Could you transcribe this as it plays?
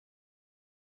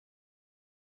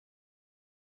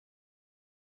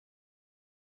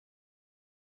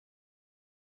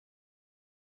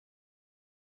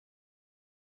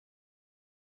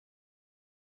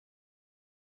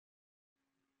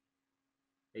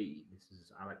Hey, this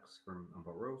is Alex from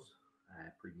Unbeaten,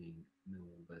 previewing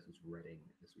Millwall versus Reading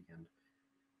this weekend.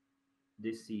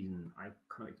 This season, I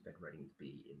kind of expect Reading to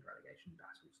be in the relegation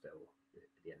battle still at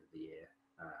the end of the year.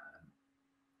 Um,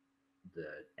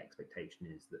 the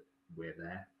expectation is that we're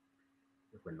there.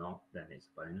 If we're not, then it's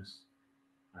a bonus.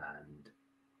 And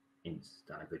Ince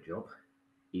done a good job.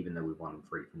 Even though we've won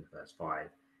three from the first five,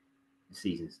 the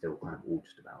season's still kind of all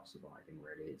just about surviving,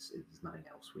 really. It's nothing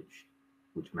else which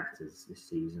matters this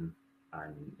season.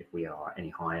 And if we are any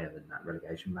higher than that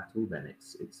relegation battle, then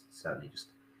it's certainly just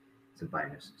it's a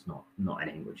bonus. It's not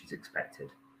anything which is expected.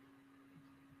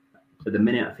 At the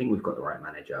minute, I think we've got the right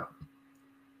manager.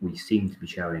 We seem to be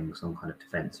showing some kind of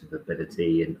defensive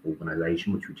ability and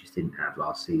organisation, which we just didn't have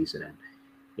last season, and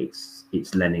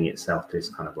it's lending itself to this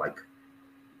kind of like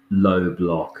low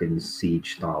block and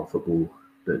siege style football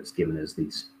that's given us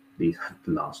these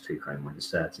last two home wins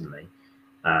certainly.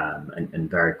 And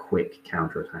very quick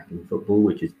counter-attacking football,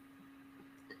 which is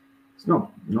it's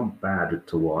not bad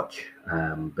to watch,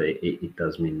 but it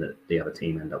does mean that the other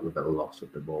team end up with a loss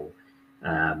of the ball.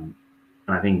 And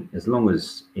I think as long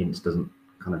as Ince doesn't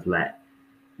kind of let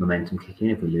momentum kick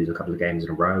in, if we lose a couple of games in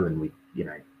a row and we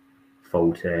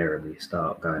falter and we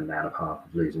start going down a path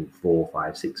of losing 4,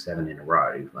 5, 6, 7 in a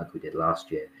row like we did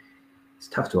last year, it's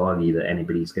tough to argue that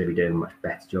anybody's going to be doing a much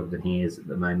better job than he is at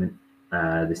the moment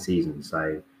this season.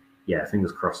 So yeah,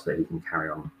 fingers crossed that he can carry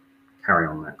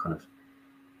on that kind of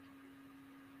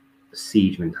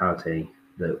siege mentality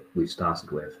that we've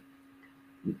started with.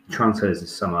 Transfers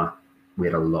this summer, we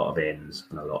had a lot of ins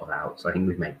and a lot of outs. I think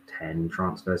we've made 10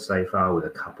 transfers so far, with a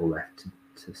couple left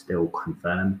to still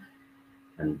confirm,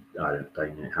 and I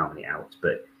don't know how many outs.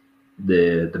 But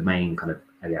the main kind of,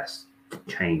 I guess,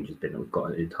 change has been that we've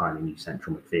got an entirely new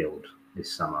central midfield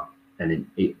this summer, and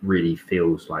it really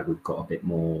feels like we've got a bit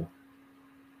more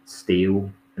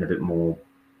steel and a bit more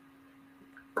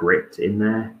grit in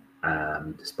there.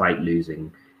 Despite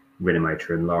losing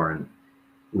Rinomota and Laurent,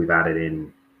 we've added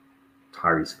in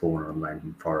Tyrese Forner on loan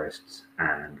from Forest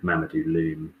and Mamadou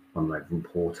Loom on loan from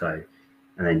Porto,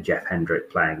 and then Jeff Hendrick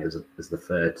playing as the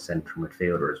third central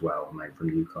midfielder as well on loan from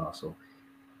Newcastle.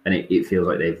 And it feels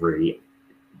like they've really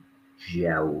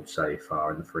gelled so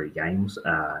far in the 3 games.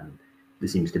 There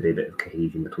seems to be a bit of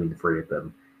cohesion between the 3 of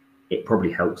them. It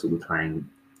probably helps that we're playing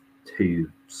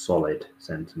 2 solid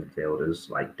centre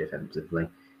midfielders, like defensively.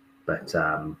 But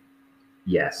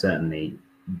yeah, certainly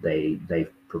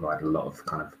they've provided a lot of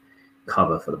kind of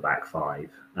cover for the back 5.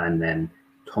 And then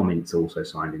Tom Ince also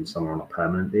signed in summer on a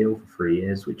permanent deal for 3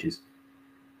 years, which is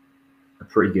a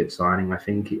pretty good signing. I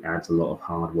think it adds a lot of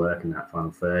hard work in that final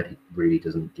third. He really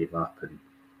doesn't give up, and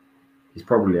he's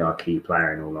probably our key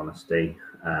player in all honesty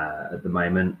at the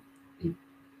moment. He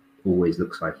always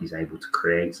looks like he's able to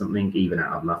create something, even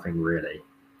out of nothing, really.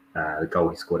 The goal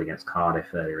he scored against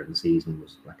Cardiff earlier in the season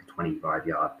was like a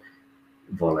 25-yard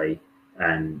volley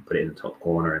and put it in the top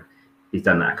corner. And he's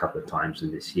done that a couple of times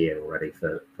in this year already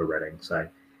for Reading. So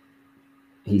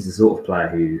he's the sort of player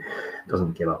who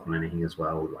doesn't give up on anything as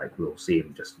well. Like, we'll see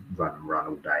him just run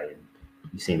all day, and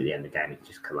you see him at the end of the game, he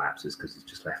just collapses because he's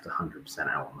just left 100%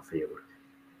 out on the field.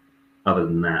 Other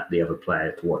than that, the other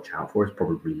player to watch out for is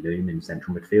probably Loom in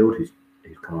central midfield, who's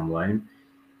come on loan.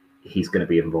 He's going to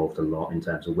be involved a lot in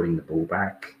terms of winning the ball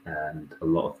back and a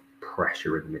lot of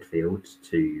pressure in the midfield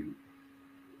to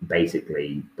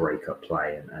basically break up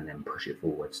play and then push it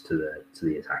forwards to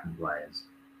the attacking players.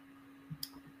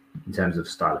 In terms of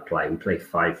style of play, we play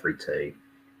 5-3-2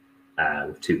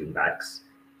 with 2 wing backs,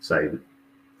 so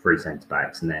 3 centre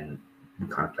backs, and then we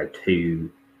kind of play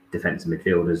 2 defensive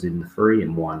midfielders in the 3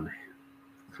 and 1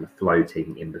 kind of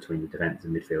floating in between the defensive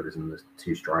midfielders and the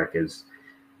 2 strikers.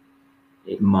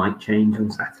 It might change on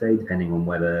Saturday depending on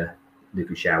whether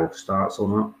Lucas Shaw starts or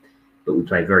not, but we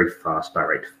play very fast,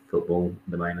 direct football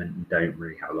at the moment. We don't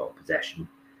really have a lot of possession.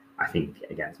 I think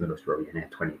against Middlesbrough we're going to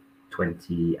have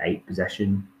 28%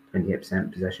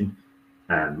 possession,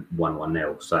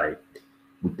 1-1-0. So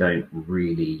we don't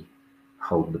really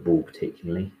hold the ball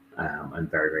particularly. I'm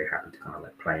very, very happy to kind of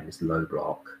like play in this low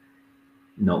block,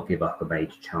 not give up a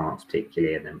major chance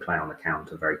particularly, and then play on the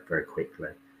counter very, very quickly.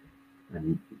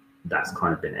 And that's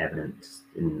kind of been evident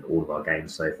in all of our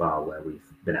games so far, where we've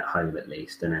been at home at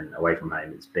least, and then away from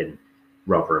home it's been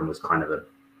Rotherham was kind of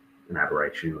an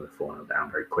aberration with 4-0 down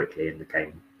very quickly, and the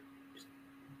game just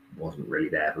wasn't really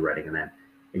there for Reading. And then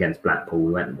against Blackpool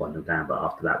we went 1-0 down, but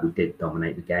after that we did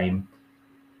dominate the game,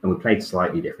 and we played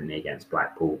slightly differently against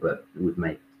Blackpool, but we've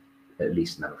made at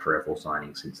least another 3 or 4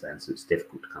 signings since then, so it's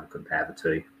difficult to kind of compare the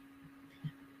 2.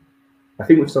 I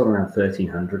think we've sold around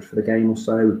 1,300 for the game or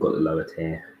so. We've got the lower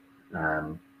tier. I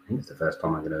think it's the first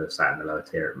time I'm going to have sat in the lower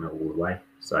tier at Millwall away,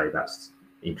 so that's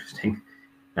interesting.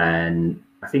 And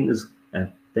I think there's a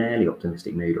fairly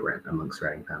optimistic mood amongst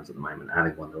Reading fans at the moment,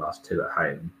 having won the last 2 at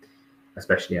home,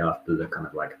 especially after the kind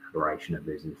of like aberration of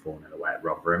losing 4-0 away at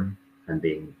Rotherham and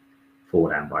being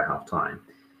 4 down by half time.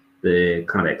 The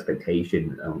kind of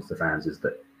expectation amongst the fans is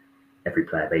that every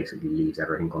player basically leaves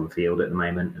everything on the field at the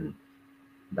moment, and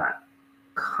that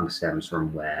kind of stems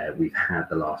from where we've had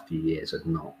the last few years of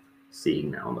not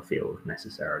seeing that on the field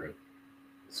necessarily.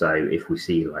 So if we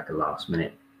see like a last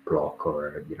minute block or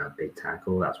a big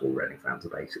tackle, that's what Reading fans are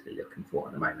basically looking for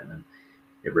at the moment, and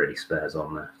it really spurs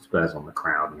on the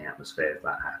crowd and the atmosphere if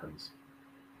that happens.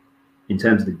 In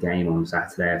terms of the game on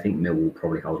Saturday, I think Millwall will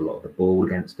probably hold a lot of the ball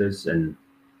against us, and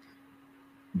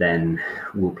then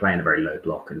we'll play in a very low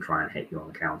block and try and hit you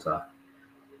on the counter.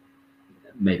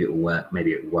 Maybe it will work,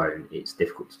 maybe it won't. It's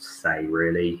difficult to say,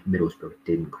 really. Middlesbrough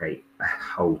didn't create a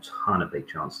whole ton of big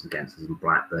chances against us, and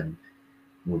Blackburn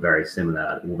were very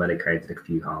similar. Although they created a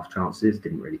few half chances,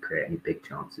 didn't really create any big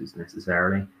chances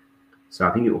necessarily. So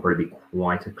I think it will probably be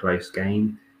quite a close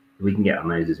game. If we can get our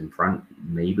noses in front,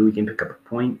 maybe we can pick up a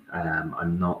point.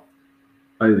 I'm not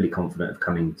overly confident of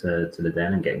coming to the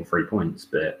Den and getting 3 points,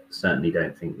 but certainly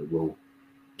don't think that we'll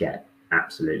get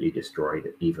absolutely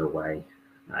destroyed either way.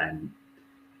 And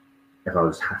if I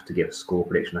was have to give a score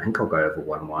prediction, I think I'll go over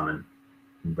 1-1 and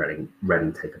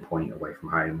Reading take a point away from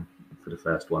home for the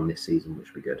first one this season,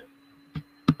 which would be good.